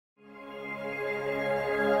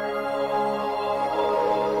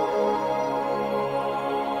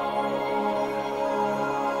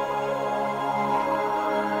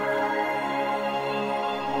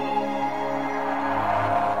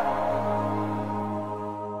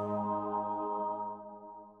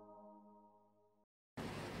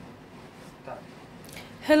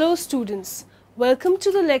Hello students, welcome to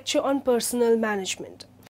the lecture on personnel management.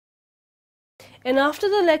 And after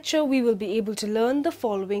the lecture we will be able to learn the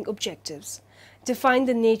following objectives. Define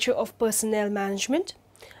the nature of personnel management,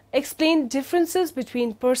 explain differences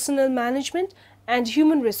between personnel management and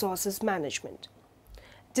human resources management,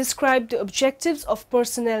 describe the objectives of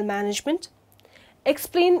personnel management,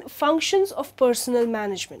 explain functions of personnel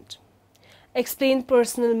management, explain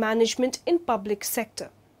personnel management in public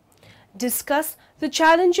sector, discuss the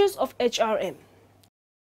challenges of HRM.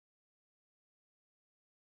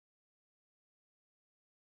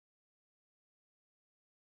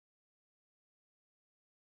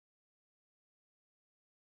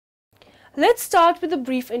 Let's start with a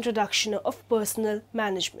brief introduction of personnel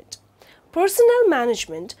management. Personnel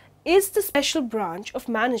management is the special branch of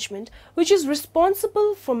management which is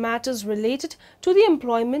responsible for matters related to the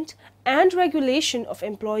employment and regulation of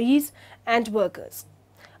employees and workers.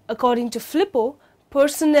 According to Flippo,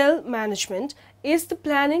 personnel management is the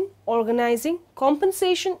planning, organizing,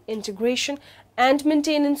 compensation, integration and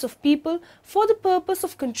maintenance of people for the purpose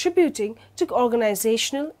of contributing to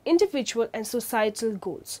organizational, individual and societal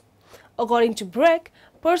goals. According to Breck,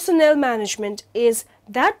 personnel management is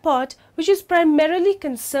that part which is primarily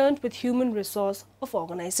concerned with human resource of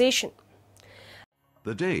organization.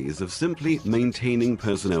 The days of simply maintaining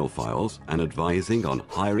personnel files and advising on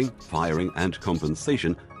hiring, firing and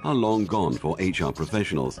compensation are long gone for HR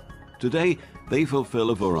professionals. Today, they fulfill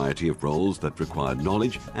a variety of roles that require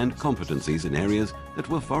knowledge and competencies in areas that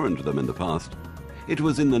were foreign to them in the past. It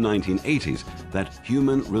was in the 1980s that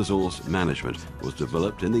human resource management was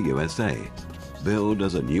developed in the USA. Billed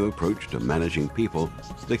as a new approach to managing people,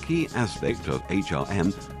 the key aspect of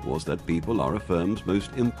HRM was that people are a firm's most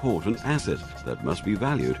important asset that must be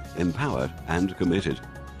valued, empowered and committed.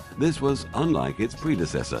 This was unlike its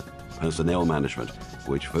predecessor, personnel management,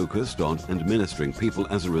 which focused on administering people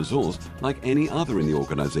as a resource like any other in the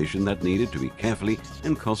organization that needed to be carefully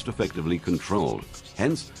and cost-effectively controlled.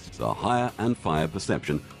 Hence, the hire and fire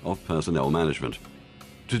perception of personnel management.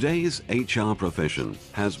 Today's HR profession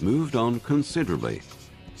has moved on considerably.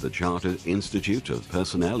 The Chartered Institute of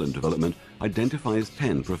Personnel and Development identifies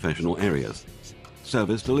 10 professional areas: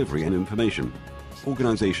 service delivery and information,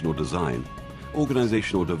 organizational design,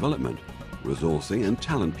 organizational development, resourcing and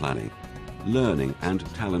talent planning, learning and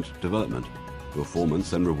talent development,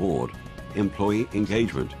 performance and reward, employee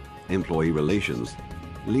engagement, employee relations,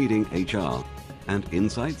 leading HR, and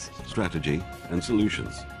insights, strategy and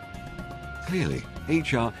solutions. Clearly,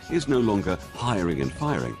 HR is no longer hiring and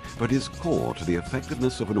firing, but is core to the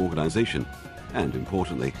effectiveness of an organization. And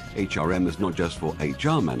importantly, HRM is not just for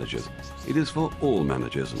HR managers, it is for all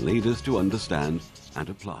managers and leaders to understand and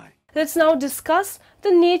apply. Let's now discuss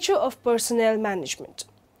the nature of personnel management.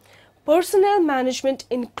 Personnel management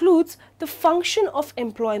includes the function of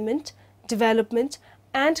employment, development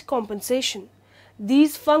and compensation.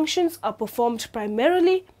 These functions are performed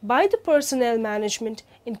primarily by the personnel management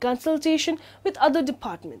in consultation with other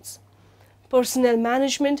departments. Personnel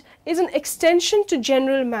management is an extension to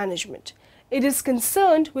general management. It is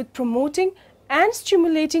concerned with promoting and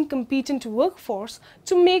stimulating competent workforce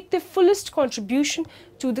to make their fullest contribution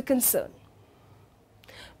to the concern.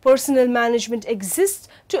 Personnel management exists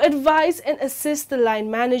to advise and assist the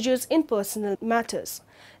line managers in personnel matters.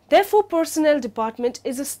 Therefore, personnel department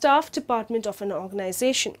is a staff department of an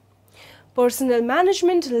organization. Personnel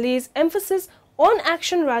management lays emphasis on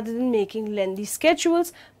action rather than making lengthy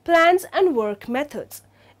schedules, plans and work methods.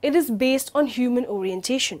 It is based on human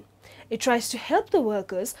orientation. It tries to help the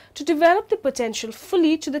workers to develop the potential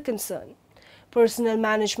fully to the concern. Personnel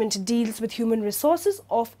management deals with human resources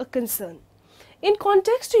of a concern. In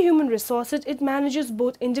context to human resources, it manages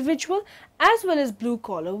both individual as well as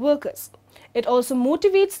blue-collar workers. It also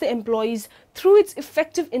motivates the employees through its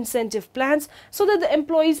effective incentive plans so that the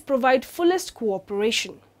employees provide fullest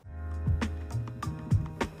cooperation.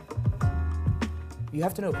 You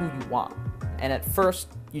have to know who you want. And at first,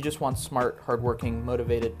 you just want smart, hardworking,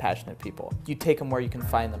 motivated, passionate people. You take them where you can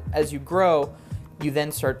find them. As you grow, you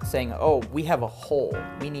then start saying, oh, we have a hole.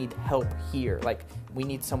 We need help here. Like, we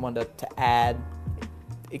need someone to add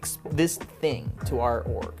this thing to our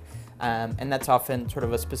org. And that's often sort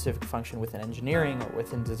of a specific function within engineering or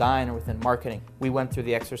within design or within marketing. We went through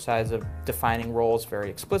the exercise of defining roles very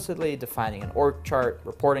explicitly, defining an org chart,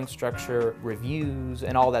 reporting structure, reviews,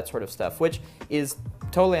 and all that sort of stuff, which is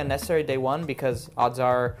totally unnecessary day one because odds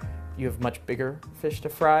are you have much bigger fish to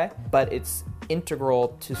fry, but it's integral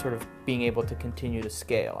to sort of being able to continue to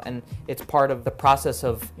scale. And it's part of the process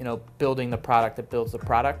of, building the product that builds the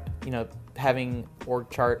product, having org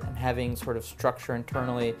chart and having sort of structure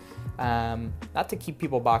internally, not to keep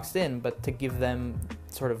people boxed in, but to give them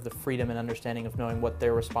sort of the freedom and understanding of knowing what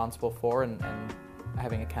they're responsible for and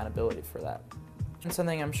having accountability for that. And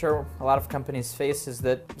something I'm sure a lot of companies face is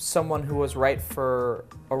that someone who was right for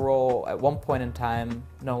a role at one point in time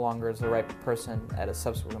no longer is the right person at a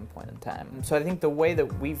subsequent point in time. So I think the way that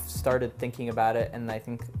we've started thinking about it, and I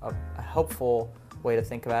think a helpful way to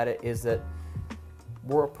think about it, is that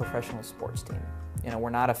we're a professional sports team.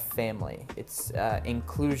 We're not a family. It's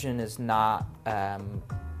inclusion is not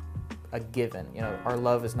a given. Our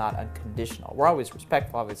love is not unconditional. We're always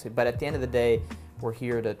respectful, obviously, but at the end of the day, we're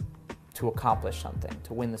here to accomplish something,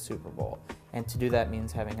 to win the Super Bowl. And to do that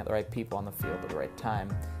means having the right people on the field at the right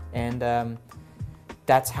time. And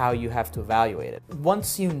that's how you have to evaluate it.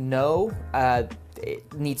 Once you know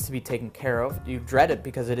it needs to be taken care of, you dread it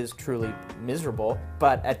because it is truly miserable.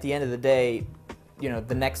 But at the end of the day,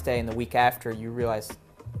 the next day and the week after, you realize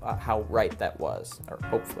how right that was, or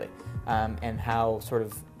hopefully, and how sort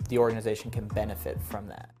of the organization can benefit from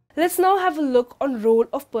that. Let's now have a look on role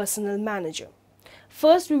of personnel manager.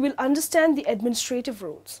 First, we will understand the administrative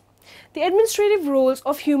roles. The administrative roles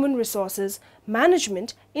of human resources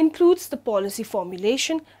management includes the policy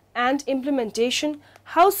formulation and implementation,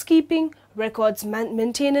 housekeeping, records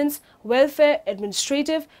maintenance, welfare,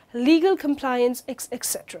 administrative, legal compliance,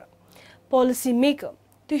 etc. Policy maker.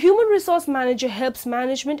 The human resource manager helps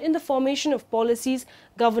management in the formation of policies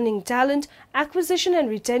governing talent, acquisition and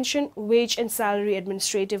retention, wage and salary,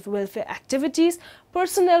 administrative welfare activities,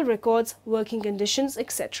 personnel records, working conditions,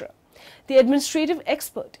 etc. The administrative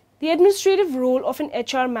expert. The administrative role of an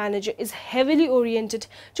HR manager is heavily oriented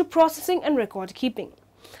to processing and record keeping,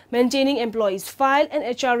 maintaining employees' file and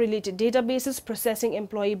HR-related databases, processing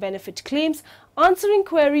employee benefit claims, answering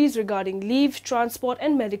queries regarding leave, transport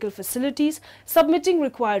and medical facilities, submitting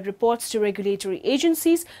required reports to regulatory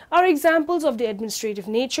agencies are examples of the administrative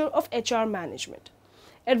nature of HR management.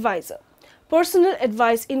 Advisor. Personal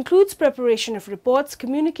advice includes preparation of reports,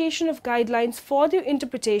 communication of guidelines for the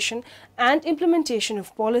interpretation and implementation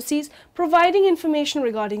of policies, providing information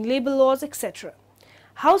regarding labor laws, etc.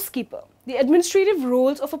 Housekeeper. The administrative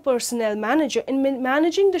roles of a personnel manager in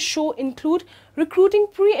managing the show include recruiting,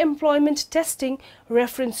 pre-employment testing,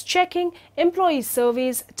 reference checking, employee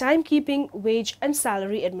surveys, timekeeping, wage and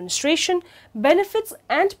salary administration, benefits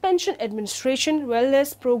and pension administration,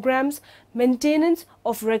 wellness programs, maintenance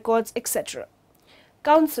of records, etc.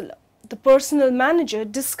 Counselor. The personnel manager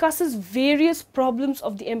discusses various problems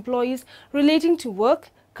of the employees relating to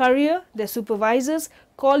work, career, their supervisors,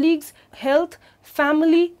 colleagues, health,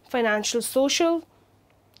 family, financial, social,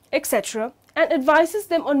 etc., and advises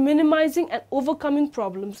them on minimizing and overcoming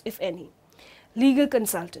problems, if any. Legal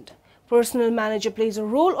consultant. Personnel manager plays a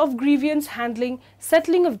role of grievance handling,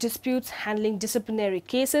 settling of disputes, handling disciplinary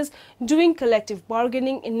cases, doing collective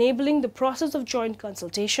bargaining, enabling the process of joint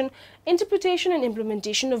consultation, interpretation and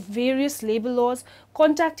implementation of various labor laws,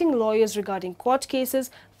 contacting lawyers regarding court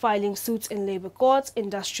cases, filing suits in labor courts,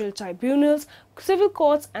 industrial tribunals, civil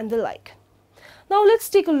courts and the like. Now let's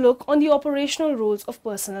take a look on the operational roles of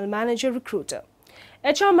personnel manager recruiter.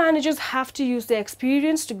 HR managers have to use their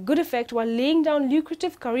experience to good effect while laying down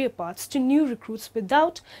lucrative career paths to new recruits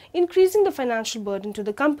without increasing the financial burden to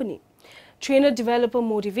the company. Trainer, developer,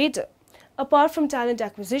 motivator. Apart from talent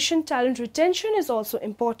acquisition, talent retention is also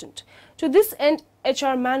important. To this end,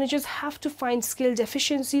 HR managers have to find skill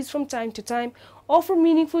deficiencies from time to time, offer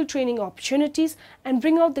meaningful training opportunities, and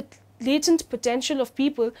bring out the latent potential of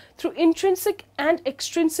people through intrinsic and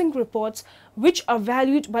extrinsic reports which are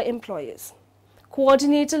valued by employers.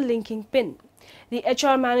 Coordinator, linking pin. The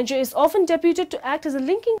HR manager is often deputed to act as a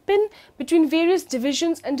linking pin between various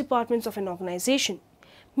divisions and departments of an organization.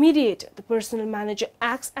 Mediator. The personnel manager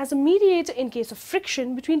acts as a mediator in case of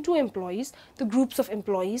friction between two employees, the groups of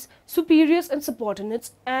employees, superiors and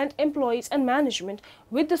subordinates, and employees and management,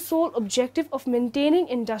 with the sole objective of maintaining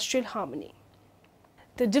industrial harmony.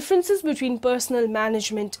 The differences between personnel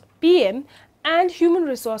management (PM) and human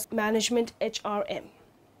resource management (HRM).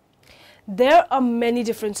 There are many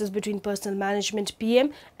differences between personnel management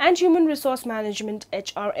 (PM) and human resource management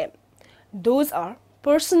 (HRM). Those are: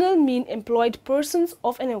 personnel mean employed persons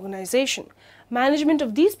of an organization. Management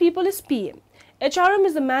of these people is PM. HRM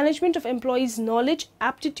is the management of employees' knowledge,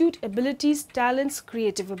 aptitude, abilities, talents,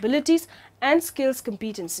 creative abilities, and skills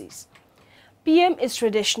competencies. PM is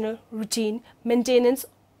traditional, routine,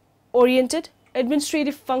 maintenance-oriented,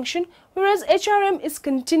 administrative function, whereas HRM is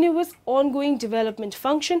continuous, ongoing development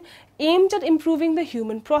function aimed at improving the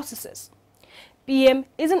human processes. PM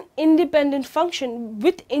is an independent function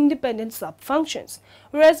with independent sub-functions,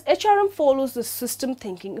 whereas HRM follows the system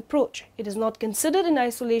thinking approach. It is not considered in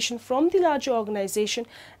isolation from the larger organization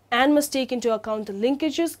and must take into account the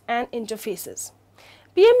linkages and interfaces.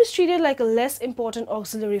 PM is treated like a less important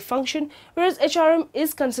auxiliary function, whereas HRM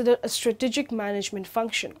is considered a strategic management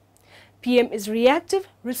function. PM is reactive,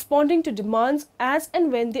 responding to demands as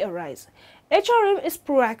and when they arise. HRM is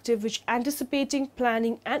proactive, which anticipating,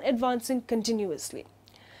 planning and advancing continuously.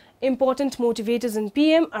 Important motivators in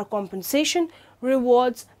PM are compensation,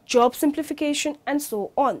 rewards, job simplification and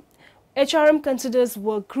so on. HRM considers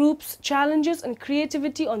work groups, challenges and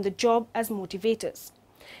creativity on the job as motivators.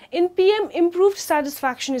 In PM, improved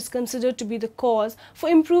satisfaction is considered to be the cause for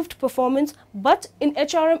improved performance, but in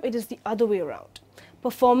HRM it is the other way around.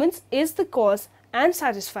 Performance is the cause and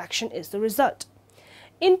satisfaction is the result.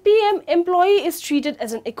 In PM, employee is treated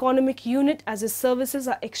as an economic unit as his services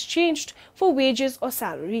are exchanged for wages or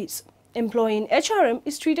salaries. Employee in HRM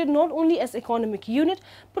is treated not only as economic unit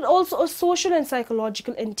but also a social and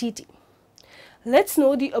psychological entity. Let's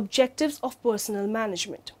know the objectives of personnel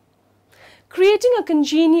management. Creating a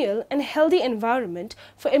congenial and healthy environment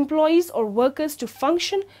for employees or workers to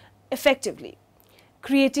function effectively.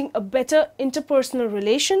 Creating a better interpersonal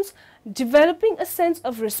relations, developing a sense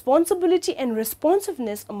of responsibility and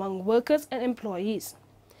responsiveness among workers and employees.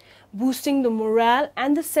 Boosting the morale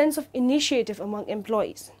and the sense of initiative among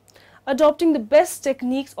employees. Adopting the best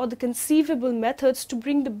techniques or the conceivable methods to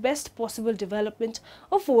bring the best possible development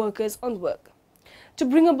of workers on work. To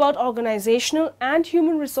bring about organizational and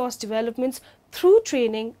human resource developments through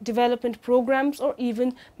training, development programs or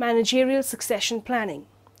even managerial succession planning.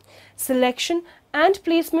 Selection and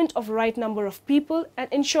placement of right number of people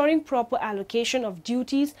and ensuring proper allocation of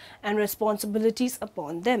duties and responsibilities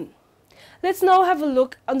upon them. Let's now have a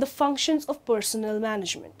look on the functions of personnel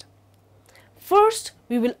management. First,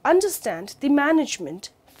 we will understand the management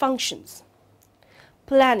functions.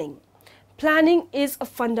 Planning. Planning is a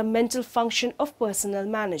fundamental function of personnel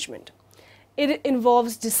management. It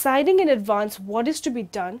involves deciding in advance what is to be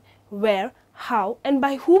done, where, how, and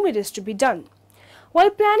by whom it is to be done. While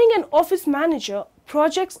planning an office manager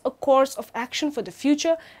projects a course of action for the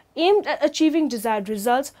future aimed at achieving desired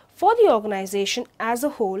results for the organization as a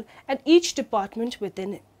whole and each department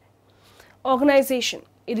within it. Organization.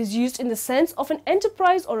 It is used in the sense of an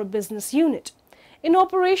enterprise or a business unit. In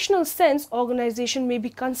operational sense, organization may be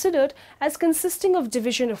considered as consisting of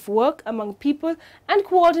division of work among people and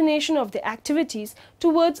coordination of the activities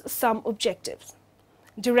towards some objectives.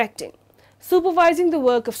 Directing. Supervising the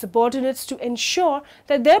work of subordinates to ensure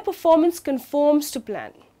that their performance conforms to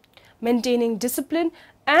plan. Maintaining discipline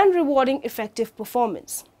and rewarding effective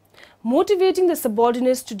performance. Motivating the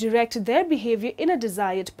subordinates to direct their behavior in a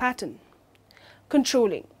desired pattern.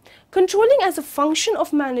 Controlling. Controlling as a function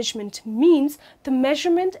of management means the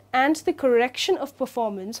measurement and the correction of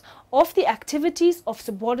performance of the activities of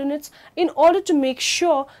subordinates in order to make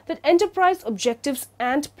sure that enterprise objectives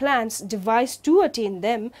and plans devised to attain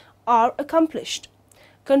them are accomplished.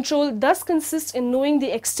 Control thus consists in knowing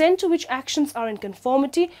the extent to which actions are in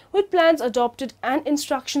conformity with plans adopted and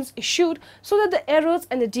instructions issued so that the errors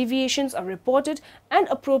and the deviations are reported and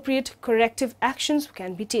appropriate corrective actions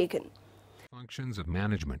can be taken. Functions of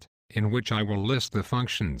management, in which I will list the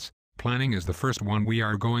functions. Planning is the first one we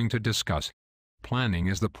are going to discuss. Planning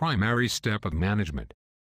is the primary step of management.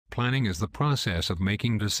 Planning is the process of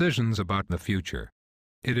making decisions about the future.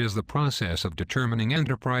 It is the process of determining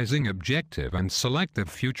enterprising objective and selective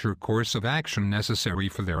future course of action necessary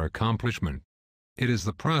for their accomplishment. It is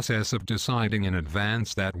the process of deciding in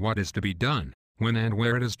advance that what is to be done, when and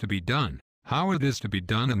where it is to be done, how it is to be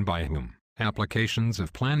done and by whom. Applications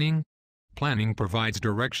of planning. Planning provides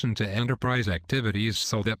direction to enterprise activities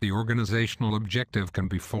so that the organizational objective can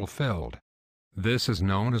be fulfilled. This is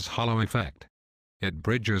known as halo effect. It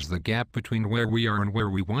bridges the gap between where we are and where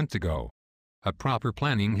we want to go. A proper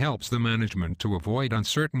planning helps the management to avoid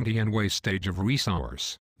uncertainty and wastage of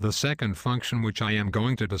resource. The second function which I am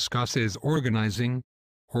going to discuss is organizing.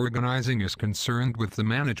 Organizing is concerned with the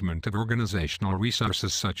management of organizational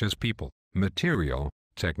resources such as people, material,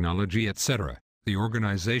 technology, etc. The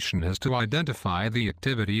organization has to identify the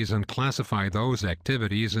activities and classify those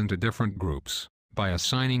activities into different groups, by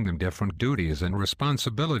assigning them different duties and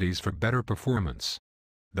responsibilities for better performance.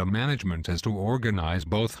 The management has to organize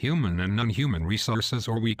both human and non-human resources,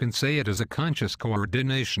 or we can say it is a conscious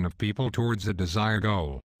coordination of people towards a desired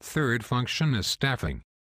goal. Third function is staffing.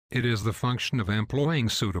 It is the function of employing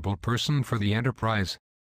suitable person for the enterprise.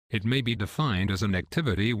 It may be defined as an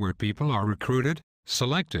activity where people are recruited,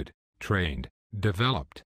 selected, trained,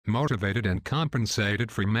 developed, motivated and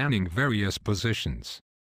compensated for manning various positions.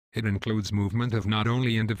 It includes movement of not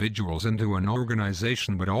only individuals into an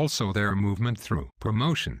organization but also their movement through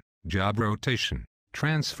promotion, job rotation,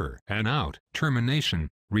 transfer and out, termination,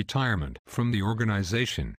 retirement from the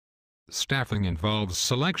organization. Staffing involves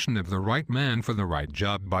selection of the right man for the right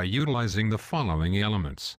job by utilizing the following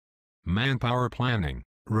elements: manpower planning,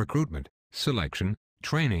 recruitment, selection,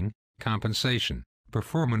 training, compensation,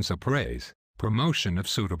 performance appraise, promotion of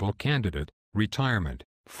suitable candidate, retirement.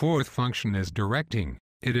 Fourth function is directing.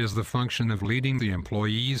 It is the function of leading the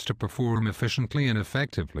employees to perform efficiently and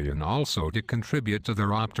effectively and also to contribute to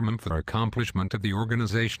their optimum for accomplishment of the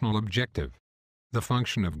organizational objective. The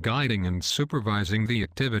function of guiding and supervising the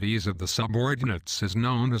activities of the subordinates is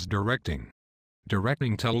known as directing.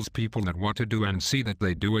 Directing tells people that what to do and see that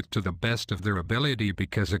they do it to the best of their ability,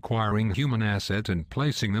 because acquiring human asset and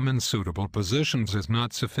placing them in suitable positions is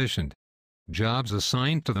not sufficient. Jobs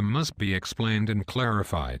assigned to them must be explained and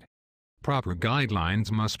clarified. Proper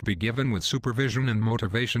guidelines must be given with supervision and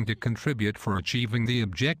motivation to contribute for achieving the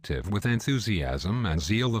objective with enthusiasm and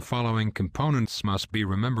zeal. The following components must be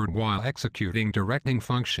remembered while executing directing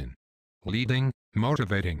function: leading,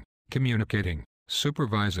 motivating, communicating,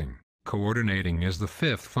 supervising. Coordinating is the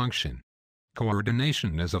fifth function.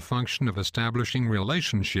 Coordination is a function of establishing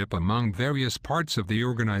relationship among various parts of the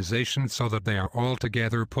organization so that they are all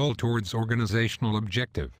together pulled towards organizational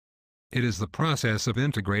objective. It is the process of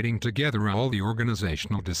integrating together all the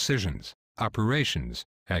organizational decisions, operations,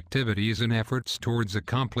 activities and efforts towards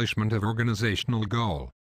accomplishment of organizational goal.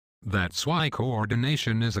 That's why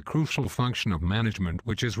coordination is a crucial function of management,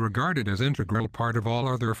 which is regarded as integral part of all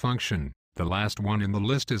other function. The last one in the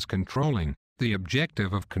list is controlling. The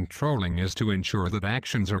objective of controlling is to ensure that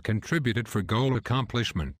actions are contributed for goal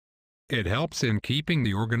accomplishment. It helps in keeping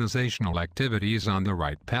the organizational activities on the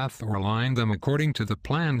right path or align them according to the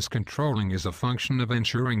plans. Controlling is a function of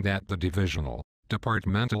ensuring that the divisional,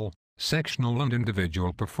 departmental, sectional and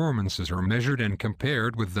individual performances are measured and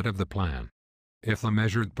compared with that of the plan. If the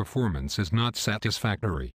measured performance is not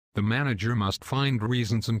satisfactory, the manager must find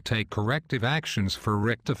reasons and take corrective actions for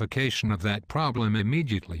rectification of that problem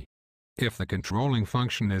immediately. If the controlling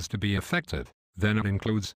function is to be effective, then it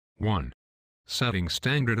includes 1. Setting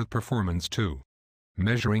standard of performance. 2.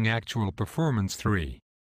 Measuring actual performance. 3.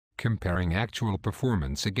 Comparing actual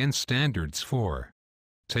performance against standards. 4.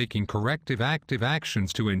 Taking corrective active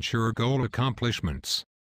actions to ensure goal accomplishments.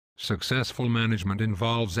 Successful management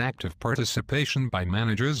involves active participation by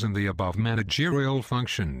managers in the above managerial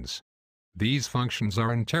functions. These functions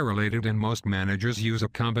are interrelated and most managers use a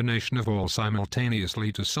combination of all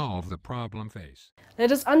simultaneously to solve the problem faced.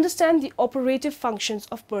 Let us understand the operative functions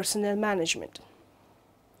of personnel management.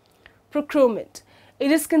 Procurement.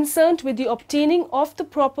 It is concerned with the obtaining of the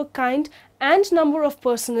proper kind and number of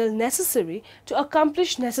personnel necessary to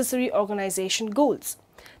accomplish necessary organization goals.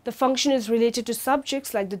 The function is related to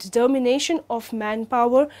subjects like the determination of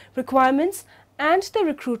manpower requirements and the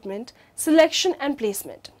recruitment, selection and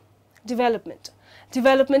placement. Development.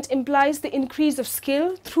 Development implies the increase of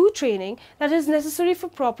skill through training that is necessary for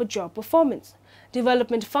proper job performance.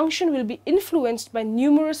 Development function will be influenced by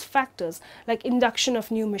numerous factors like induction of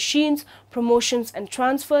new machines, promotions and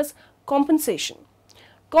transfers, compensation.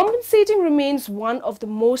 Compensating remains one of the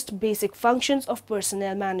most basic functions of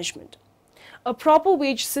personnel management. A proper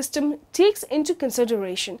wage system takes into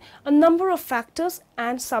consideration a number of factors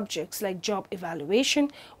and subjects like job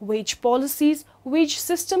evaluation, wage policies, wage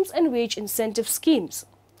systems and wage incentive schemes.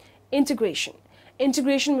 Integration.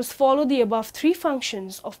 Integration must follow the above three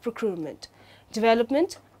functions of procurement: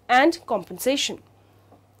 development and compensation.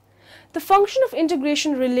 The function of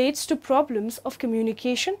integration relates to problems of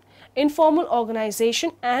communication, informal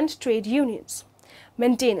organization and trade unions.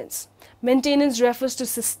 Maintenance. Maintenance refers to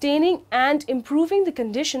sustaining and improving the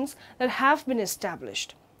conditions that have been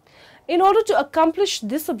established. In order to accomplish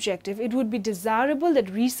this objective, it would be desirable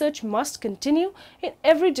that research must continue in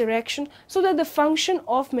every direction so that the function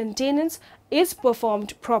of maintenance is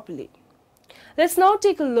performed properly. Let's now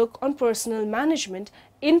take a look on personnel management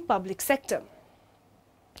in public sector.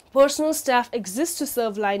 Personal staff exists to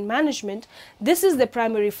serve line management. This is their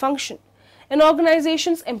primary function. An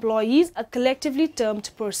organization's employees are collectively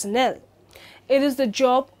termed personnel. It is the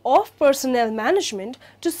job of personnel management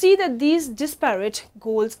to see that these disparate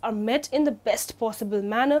goals are met in the best possible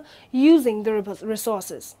manner using the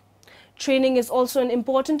resources. Training is also an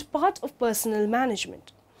important part of personnel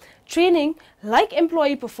management. Training, like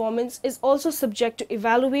employee performance, is also subject to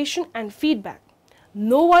evaluation and feedback.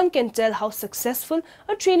 No one can tell how successful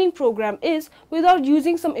a training program is without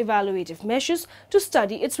using some evaluative measures to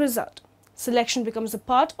study its result. Selection becomes a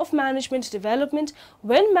part of management development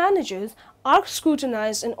when managers are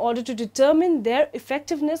scrutinized in order to determine their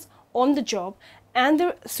effectiveness on the job and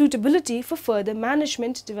their suitability for further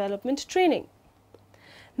management development training.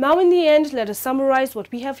 Now in the end, let us summarize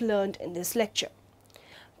what we have learned in this lecture.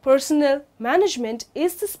 Personnel management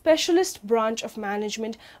is the specialist branch of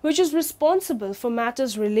management which is responsible for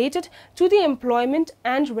matters related to the employment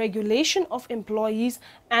and regulation of employees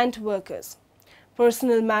and workers.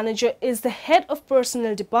 Personnel manager is the head of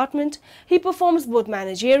personnel department. He performs both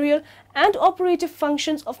managerial and operative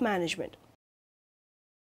functions of management.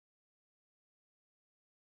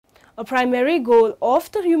 A primary goal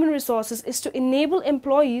of the human resources is to enable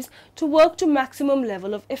employees to work to maximum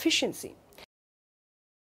level of efficiency.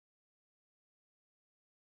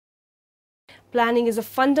 Planning is a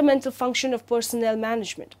fundamental function of personnel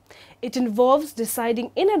management. It involves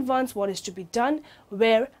deciding in advance what is to be done,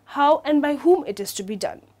 where, how, and by whom it is to be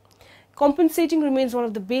done. Compensating remains one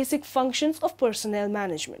of the basic functions of personnel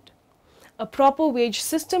management. A proper wage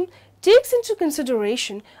system takes into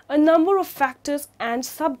consideration a number of factors and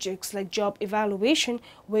subjects like job evaluation,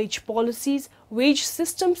 wage policies, wage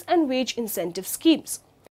systems, and wage incentive schemes.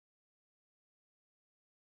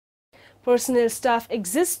 Personnel staff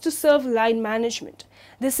exists to serve line management.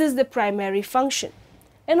 This is the primary function.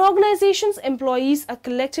 In organizations, employees are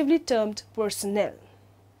collectively termed personnel.